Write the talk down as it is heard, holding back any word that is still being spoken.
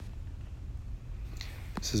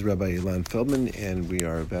This is Rabbi Ilan Feldman, and we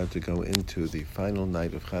are about to go into the final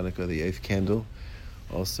night of Hanukkah, the 8th candle,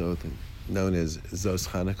 also known as Zos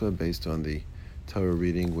Hanukkah, based on the Torah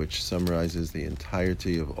reading, which summarizes the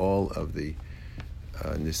entirety of all of the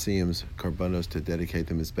Nisiim's Karbanos to dedicate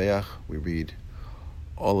the Mizbeach. We read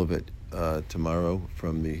all of it tomorrow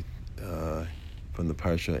from the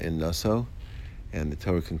Parsha in Naso, and the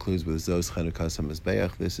Torah concludes with Zos Hanukkah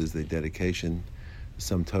Mizbeach. This is the dedication,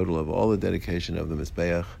 sum total of all the dedication of the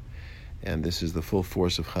Mizbeach, and this is the full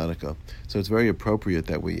force of Hanukkah. So it's very appropriate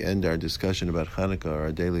that we end our discussion about Hanukkah,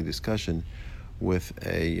 our daily discussion, with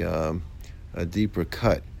a deeper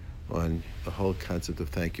cut on the whole concept of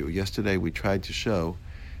thank you. Yesterday we tried to show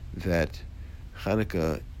that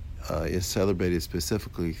Hanukkah is celebrated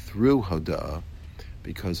specifically through Hoda'ah,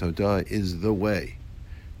 because Hoda'ah is the way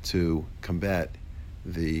to combat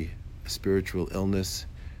the spiritual illness,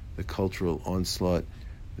 the cultural onslaught,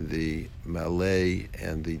 the malay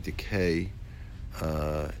and the decay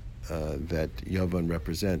that Yavon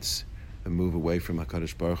represents, the move away from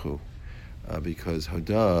HaKadosh Baruch Hu, because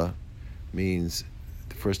Hoda'ah means,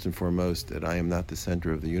 first and foremost, that I am not the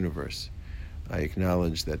center of the universe. I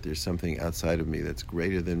acknowledge that there's something outside of me that's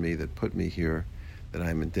greater than me, that put me here, that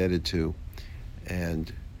I'm indebted to,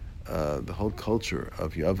 and the whole culture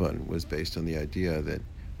of Yavon was based on the idea that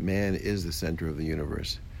man is the center of the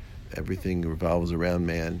universe. Everything revolves around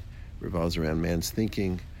man, revolves around man's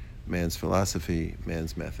thinking, man's philosophy,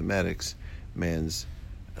 man's mathematics, man's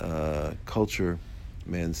culture,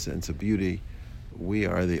 man's sense of beauty. We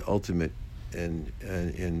are the ultimate in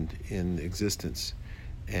existence,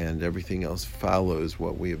 and everything else follows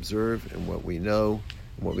what we observe and what we know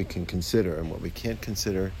and what we can consider, and what we can't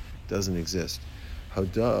consider doesn't exist.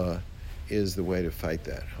 Hoda'ah is the way to fight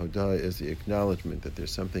that. Hoda'ah is the acknowledgement that there's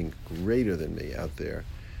something greater than me out there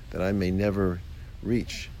that I may never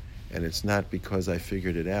reach, and it's not because I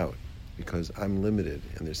figured it out, because I'm limited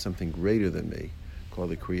and there's something greater than me called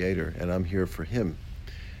the Creator, and I'm here for Him,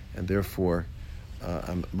 and therefore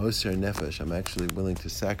I'm Moser Nefesh. I'm actually willing to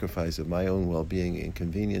sacrifice of my own well-being and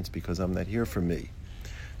convenience because I'm not here for me.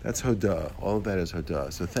 That's Hoda'ah. All of that is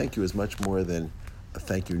Hoda'ah. So thank you is much more than a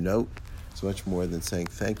thank you note. It's much more than saying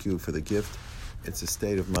thank you for the gift. It's a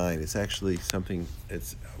state of mind. It's actually something,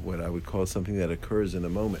 it's what I would call something that occurs in a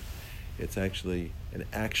moment. It's actually an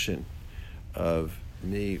action of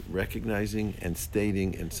me recognizing and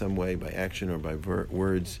stating in some way, by action or by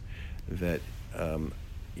words, that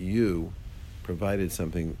you provided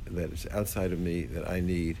something that is outside of me that I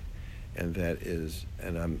need, and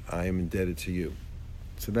I am indebted to you.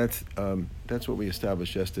 So that's what we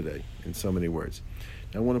established yesterday in so many words.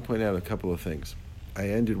 Now I want to point out a couple of things. I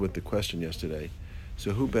ended with the question yesterday,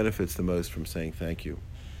 so who benefits the most from saying thank you?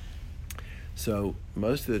 So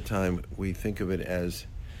most of the time we think of it as,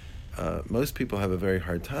 most people have a very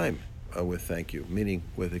hard time with thank you, meaning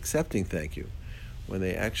with accepting thank you. When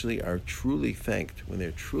they actually are truly thanked, when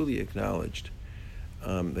they're truly acknowledged,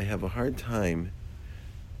 they have a hard time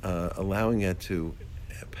allowing it to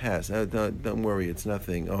pass. Don't worry, it's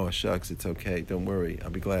nothing. Oh, shucks, it's okay. Don't worry,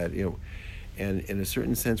 I'll be glad. And in a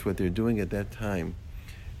certain sense, what they're doing at that time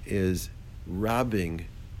is robbing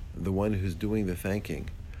the one who's doing the thanking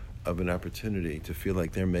of an opportunity to feel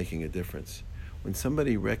like they're making a difference. When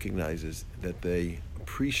somebody recognizes that they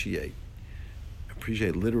appreciate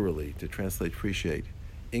literally, to translate appreciate,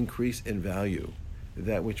 increase in value,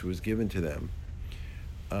 that which was given to them,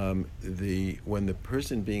 when the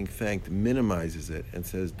person being thanked minimizes it and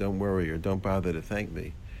says, don't worry or don't bother to thank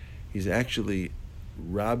me, he's actually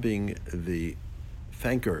robbing the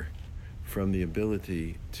thanker from the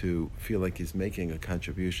ability to feel like he's making a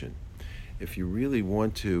contribution. If you really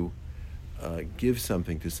want to give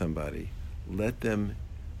something to somebody, let them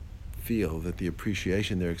feel that the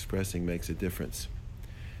appreciation they're expressing makes a difference.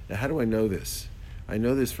 Now, how do I know this? I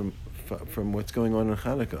know this from what's going on in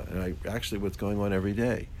Hanukkah, and actually what's going on every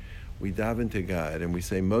day. We daven to God and we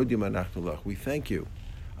say, Modim anachnu lach, we thank you.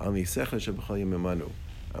 Al nisecha sheb'chol yom imanu.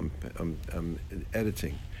 I'm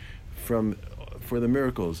editing for the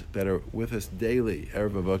miracles that are with us daily,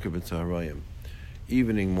 erev avokav v'tzaharayim,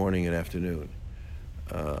 evening, morning, and afternoon.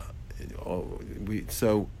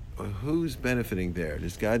 So who's benefiting there?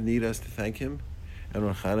 Does God need us to thank Him? And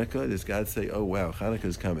on Hanukkah, does God say, oh wow,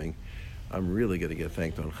 Hanukkah's coming, I'm really going to get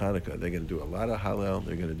thanked on Hanukkah. They're going to do a lot of Hallel,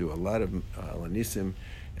 they're going to do a lot of Nisim,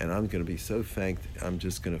 and I'm going to be so thanked, I'm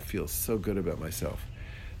just going to feel so good about myself.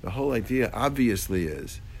 The whole idea, obviously,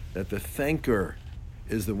 is that the thanker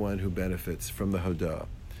is the one who benefits from the Hoda'ah.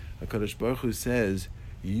 HaKadosh Baruch Hu says,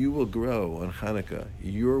 you will grow on Hanukkah,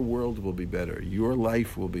 your world will be better, your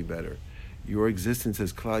life will be better, your existence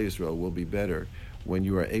as Klal Yisrael will be better when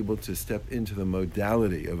you are able to step into the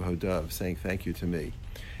modality of Hodah, of saying thank you to me.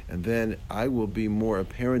 And then I will be more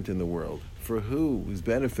apparent in the world. For who? Whose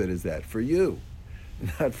benefit is that? For you,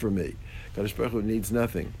 not for me. Kadosh Baruch Hu needs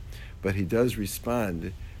nothing, but he does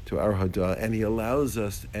respond to our Hodah, and he allows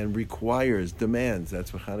us and requires, demands.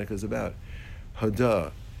 That's what Hanukkah is about.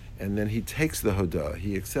 Hodah. And then he takes the Hodah,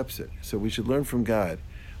 he accepts it. So we should learn from God.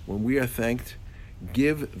 When we are thanked,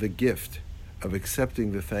 give the gift of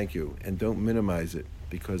accepting the thank you and don't minimize it,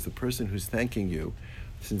 because the person who's thanking you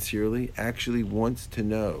sincerely actually wants to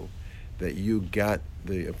know that you got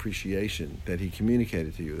the appreciation that he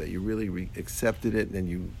communicated to you, that you really accepted it and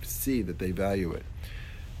you see that they value it.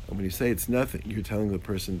 And when you say it's nothing, you're telling the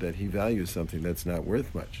person that he values something that's not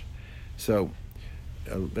worth much. So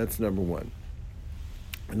that's number one.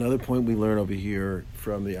 Another point we learn over here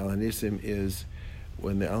from the Al Hanisim is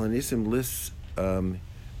when the Al Hanisim lists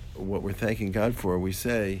what we're thanking God for, we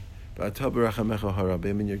say,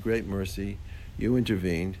 in your great mercy, you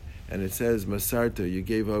intervened, and it says, Masarta, you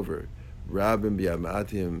gave over, Rabim biad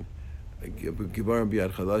ma'atim, Gibarim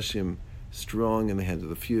biad chalashim, strong in the hands of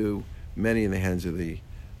the few, many in the hands of the,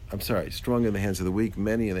 strong in the hands of the weak,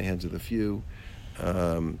 many in the hands of the few,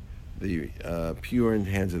 the pure in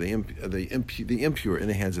the hands of the impure in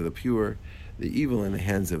the hands of the pure, the evil in the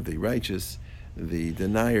hands of the righteous, the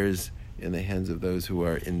deniers in the hands of those who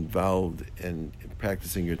are involved in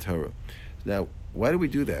practicing your Torah. Now, why do we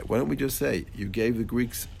do that? Why don't we just say, you gave the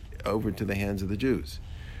Greeks over to the hands of the Jews?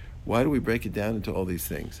 Why do we break it down into all these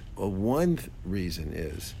things? Well, one reason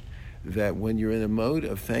is that when you're in a mode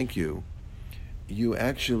of thank you, you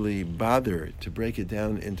actually bother to break it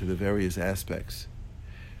down into the various aspects,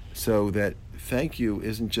 so that thank you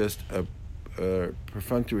isn't just a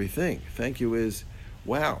perfunctory thing. Thank you is,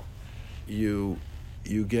 wow, you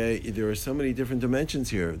gave, there are so many different dimensions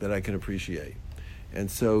here that I can appreciate.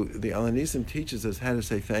 And so the Al Hanisim teaches us how to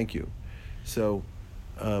say thank you. So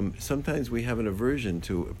sometimes we have an aversion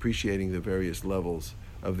to appreciating the various levels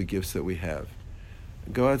of the gifts that we have.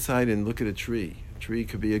 Go outside and look at a tree. A tree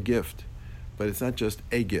could be a gift, but it's not just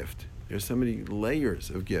a gift. There's so many layers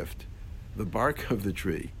of gift. The bark of the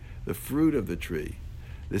tree, the fruit of the tree,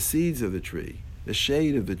 the seeds of the tree, the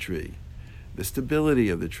shade of the tree, the stability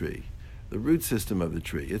of the tree, the root system of the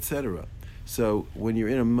tree, etc. So when you're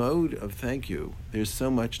in a mode of thank you, there's so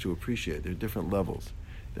much to appreciate. There are different levels.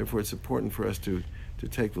 Therefore, it's important for us to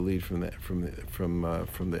take the lead from that from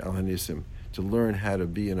the Al Hanisim, to learn how to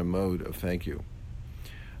be in a mode of thank you.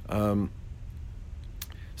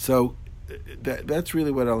 So that's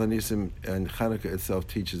really what Al Hanisim and Hanukkah itself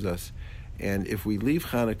teaches us. And if we leave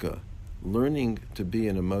Hanukkah learning to be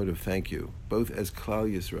in a mode of thank you, both as Klal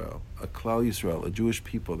Yisrael, a Jewish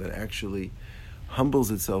people that actually humbles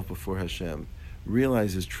itself before Hashem,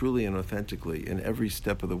 realizes truly and authentically in every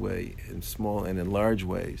step of the way, in small and in large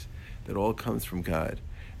ways, that all comes from God,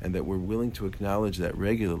 and that we're willing to acknowledge that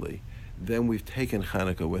regularly, then we've taken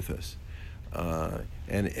Hanukkah with us.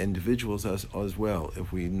 And individuals as well,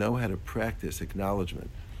 if we know how to practice acknowledgement,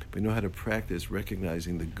 we know how to practice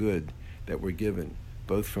recognizing the good that we're given,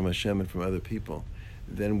 both from Hashem and from other people,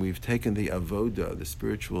 then we've taken the avodah, the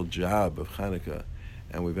spiritual job of Hanukkah,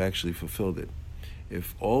 and we've actually fulfilled it.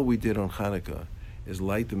 If all we did on Hanukkah is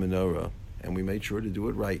light the menorah, and we made sure to do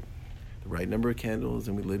it right, the right number of candles,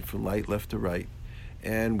 and we lit from light left to right,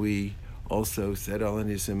 and we also said Al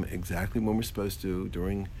Hanisim exactly when we're supposed to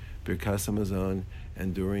during Birkas Hamazon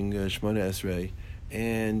and during Shemona Esrei,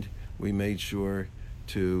 and we made sure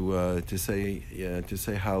to say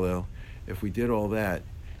Hallel. If we did all that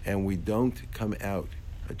and we don't come out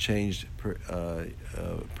a changed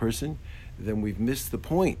person, then we've missed the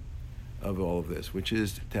point of all of this, which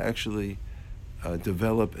is to actually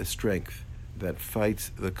develop a strength that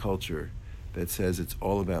fights the culture that says it's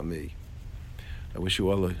all about me. I wish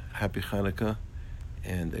you all a happy Hanukkah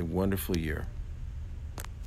and a wonderful year.